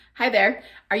Hi there.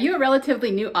 Are you a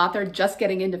relatively new author just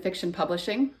getting into fiction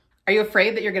publishing? Are you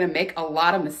afraid that you're going to make a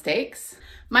lot of mistakes?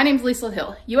 My name's Lisa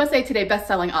Hill, USA Today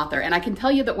bestselling author, and I can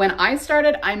tell you that when I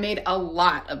started, I made a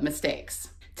lot of mistakes.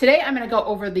 Today, I'm going to go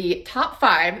over the top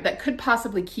 5 that could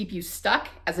possibly keep you stuck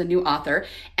as a new author,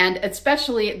 and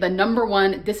especially the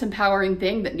 #1 disempowering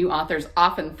thing that new authors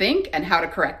often think and how to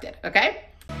correct it, okay?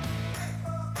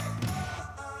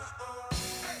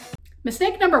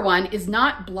 Mistake number 1 is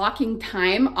not blocking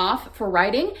time off for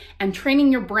writing and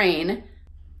training your brain.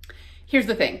 Here's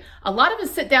the thing. A lot of us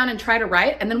sit down and try to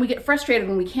write, and then we get frustrated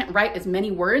when we can't write as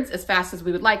many words as fast as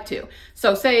we would like to.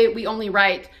 So say we only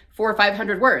write 400 or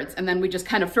 500 words, and then we just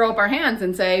kind of throw up our hands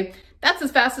and say, that's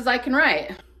as fast as I can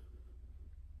write.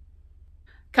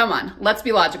 Come on, let's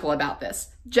be logical about this.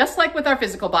 Just like with our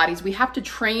physical bodies, we have to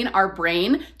train our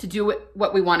brain to do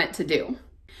what we want it to do.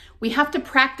 We have to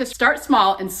practice, start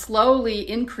small and slowly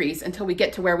increase until we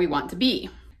get to where we want to be.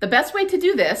 The best way to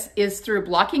do this is through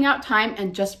blocking out time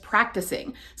and just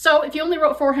practicing. So if you only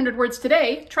wrote 400 words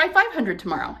today, try 500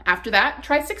 tomorrow. After that,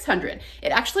 try 600.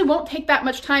 It actually won't take that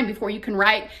much time before you can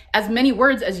write as many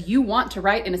words as you want to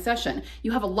write in a session.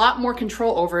 You have a lot more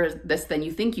control over this than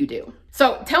you think you do.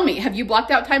 So tell me, have you blocked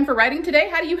out time for writing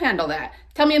today? How do you handle that?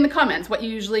 Tell me in the comments what you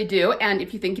usually do and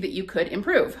if you think that you could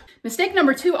improve. Mistake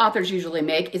number 2 authors usually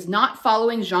make is not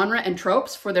following genre and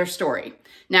tropes for their story.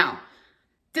 Now,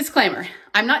 disclaimer,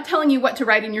 I'm not telling you what to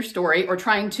write in your story or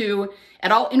trying to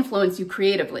at all influence you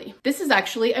creatively. This is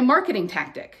actually a marketing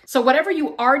tactic. So whatever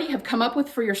you already have come up with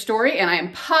for your story, and I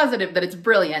am positive that it's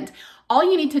brilliant, all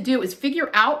you need to do is figure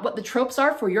out what the tropes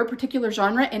are for your particular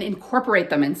genre and incorporate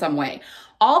them in some way.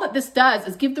 All that this does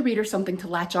is give the reader something to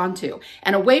latch onto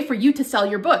and a way for you to sell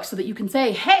your book so that you can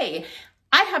say, hey,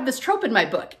 I have this trope in my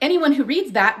book. Anyone who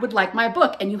reads that would like my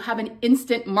book. And you have an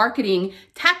instant marketing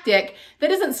tactic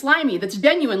that isn't slimy, that's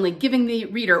genuinely giving the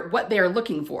reader what they are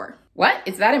looking for. What?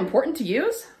 Is that important to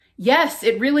use? Yes,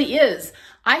 it really is.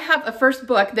 I have a first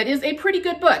book that is a pretty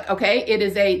good book, okay? It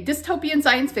is a dystopian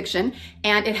science fiction,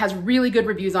 and it has really good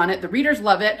reviews on it. The readers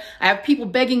love it. I have people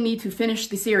begging me to finish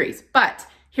the series, but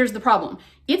here's the problem.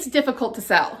 It's difficult to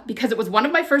sell because it was one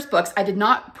of my first books. I did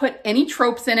not put any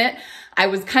tropes in it. I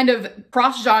was kind of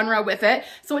cross-genre with it,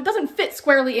 so it doesn't fit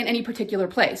squarely in any particular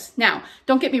place. Now,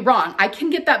 don't get me wrong. I can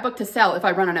get that book to sell if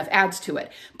I run enough ads to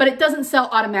it, but it doesn't sell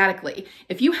automatically.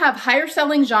 If you have higher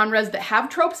selling genres that have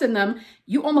tropes in them,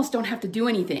 you almost don't have to do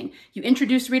anything. You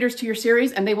introduce readers to your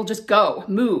series and they will just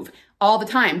move all the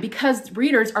time because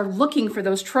readers are looking for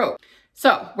those tropes.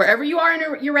 So wherever you are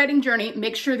in your writing journey,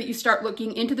 make sure that you start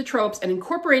looking into the tropes and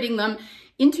incorporating them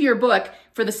into your book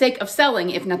for the sake of selling,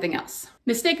 if nothing else.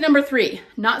 Mistake number 3,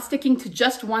 not sticking to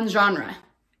just one genre.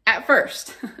 At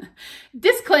first,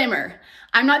 disclaimer,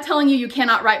 I'm not telling you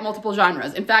cannot write multiple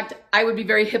genres. In fact, I would be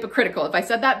very hypocritical if I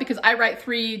said that because I write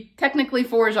 3, technically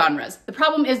 4 genres. The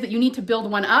problem is that you need to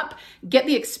build one up, get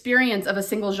the experience of a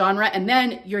single genre, and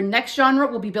then your next genre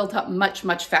will be built up much,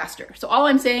 much faster. So all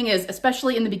I'm saying is,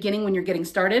 especially in the beginning when you're getting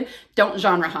started, don't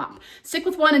genre hop. Stick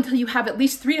with one until you have at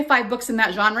least 3 to 5 books in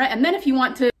that genre, and then if you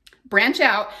want to branch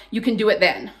out, you can do it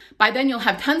then. By then, you'll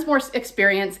have tons more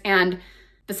experience, and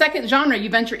the second genre you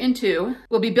venture into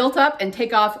will be built up and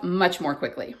take off much more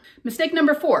quickly. Mistake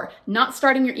number 4, not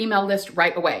starting your email list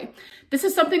right away. This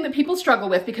is something that people struggle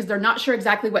with because they're not sure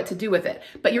exactly what to do with it.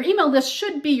 But your email list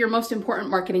should be your most important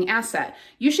marketing asset.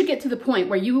 You should get to the point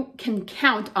where you can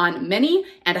count on many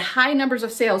and high numbers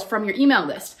of sales from your email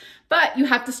list. But you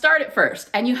have to start it first,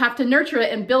 and you have to nurture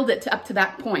it and build it up to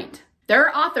that point. There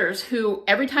are authors who,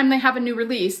 every time they have a new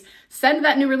release, send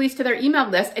that new release to their email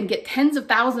list and get tens of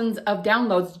thousands of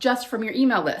downloads just from your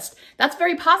email list. That's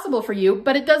very possible for you,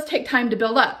 but it does take time to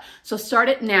build up. So start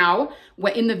it now,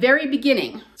 in the very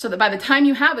beginning, so that by the time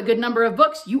you have a good number of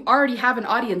books, you already have an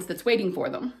audience that's waiting for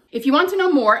them. If you want to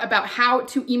know more about how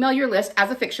to email your list as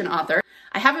a fiction author,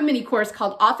 I have a mini course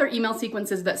called Author Email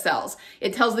Sequences That Sells.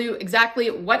 It tells you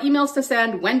exactly what emails to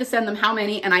send, when to send them, how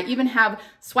many, and I even have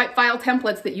swipe file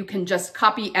templates that you can just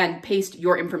copy and paste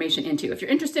your information into. If you're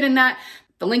interested in that,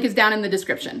 the link is down in the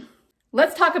description.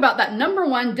 Let's talk about that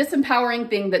 #1 disempowering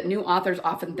thing that new authors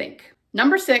often think.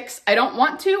 Number 6, I don't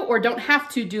want to or don't have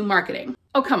to do marketing.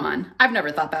 Oh, come on, I've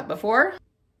never thought that before.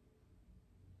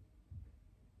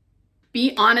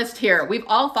 Be honest here. We've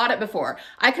all thought it before.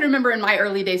 I can remember in my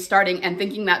early days starting and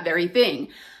thinking that very thing.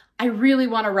 I really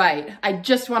want to write. I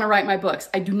just want to write my books.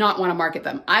 I do not want to market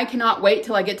them. I cannot wait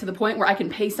till I get to the point where I can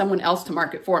pay someone else to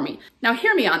market for me. Now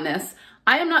hear me on this.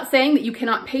 I am not saying that you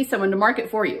cannot pay someone to market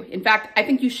for you. In fact, I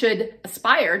think you should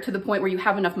aspire to the point where you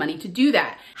have enough money to do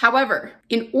that. However,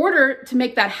 in order to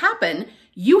make that happen,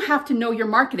 You have to know your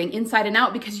marketing inside and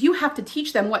out because you have to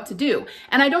teach them what to do.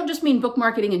 And I don't just mean book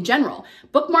marketing in general.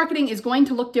 Book marketing is going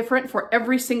to look different for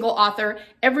every single author,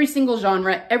 every single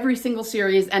genre, every single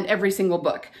series, and every single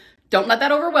book. Don't let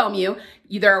that overwhelm you.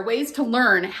 There are ways to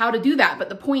learn how to do that. But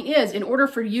the point is, in order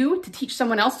for you to teach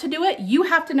someone else to do it, you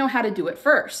have to know how to do it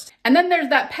first. And then there's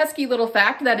that pesky little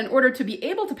fact that in order to be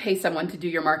able to pay someone to do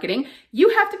your marketing, you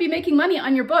have to be making money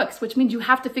on your books, which means you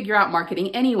have to figure out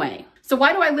marketing anyway. So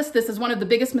why do I list this as one of the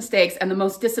biggest mistakes and the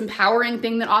most disempowering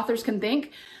thing that authors can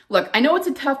think? Look, I know it's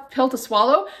a tough pill to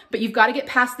swallow, but you've got to get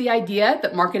past the idea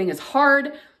that marketing is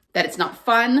hard, that it's not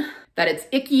fun, that it's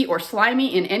icky or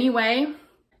slimy in any way.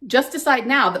 Just decide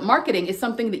now that marketing is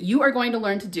something that you are going to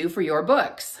learn to do for your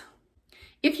books.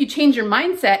 If you change your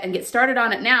mindset and get started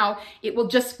on it now, it will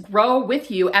just grow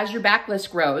with you as your backlist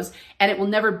grows, and it will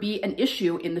never be an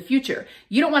issue in the future.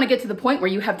 You don't want to get to the point where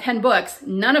you have 10 books,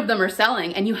 none of them are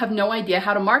selling, and you have no idea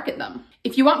how to market them.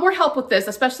 If you want more help with this,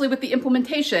 especially with the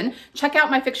implementation, check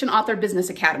out my Fiction Author Business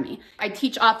Academy. I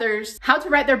teach authors how to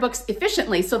write their books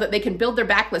efficiently so that they can build their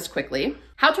backlist quickly,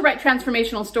 how to write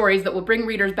transformational stories that will bring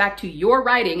readers back to your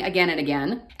writing again and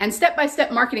again, and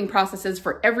step-by-step marketing processes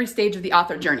for every stage of the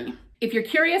author journey. If you're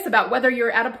curious about whether you're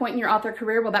at a point in your author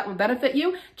career where that will benefit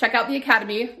you, check out the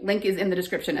Academy. Link is in the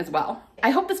description as well.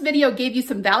 I hope this video gave you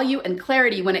some value and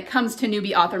clarity when it comes to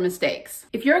newbie author mistakes.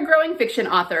 If you're a growing fiction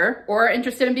author or are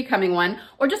interested in becoming one,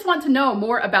 or just want to know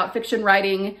more about fiction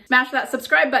writing, smash that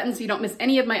subscribe button so you don't miss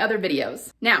any of my other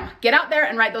videos. Now, get out there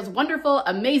and write those wonderful,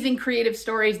 amazing creative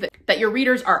stories that your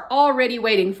readers are already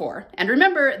waiting for. And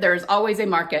remember, there's always a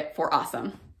market for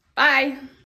awesome. Bye.